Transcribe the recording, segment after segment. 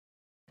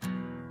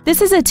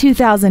This is a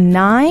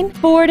 2009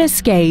 Ford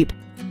Escape.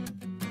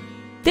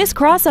 This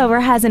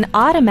crossover has an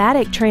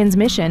automatic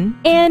transmission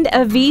and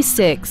a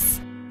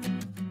V6.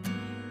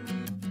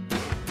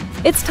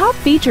 Its top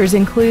features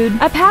include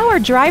a power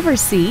driver's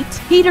seat,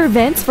 heater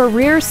vents for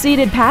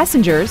rear-seated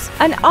passengers,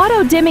 an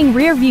auto-dimming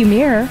rear-view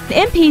mirror,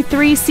 an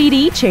MP3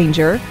 CD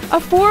changer, a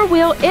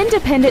four-wheel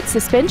independent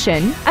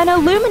suspension, an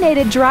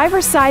illuminated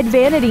driver's side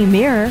vanity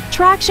mirror,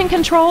 traction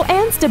control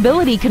and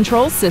stability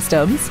control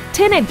systems,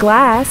 tinted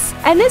glass,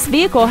 and this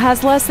vehicle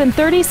has less than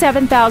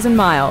 37,000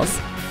 miles.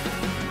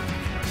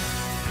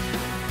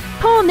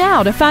 Call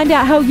now to find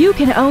out how you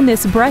can own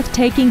this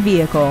breathtaking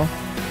vehicle.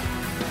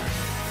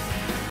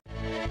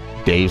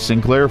 Dave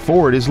Sinclair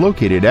Ford is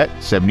located at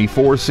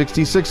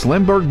 7466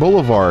 Lindbergh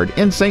Boulevard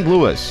in St.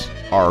 Louis.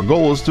 Our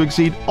goal is to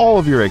exceed all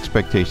of your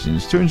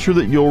expectations to ensure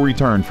that you'll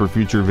return for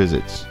future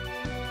visits.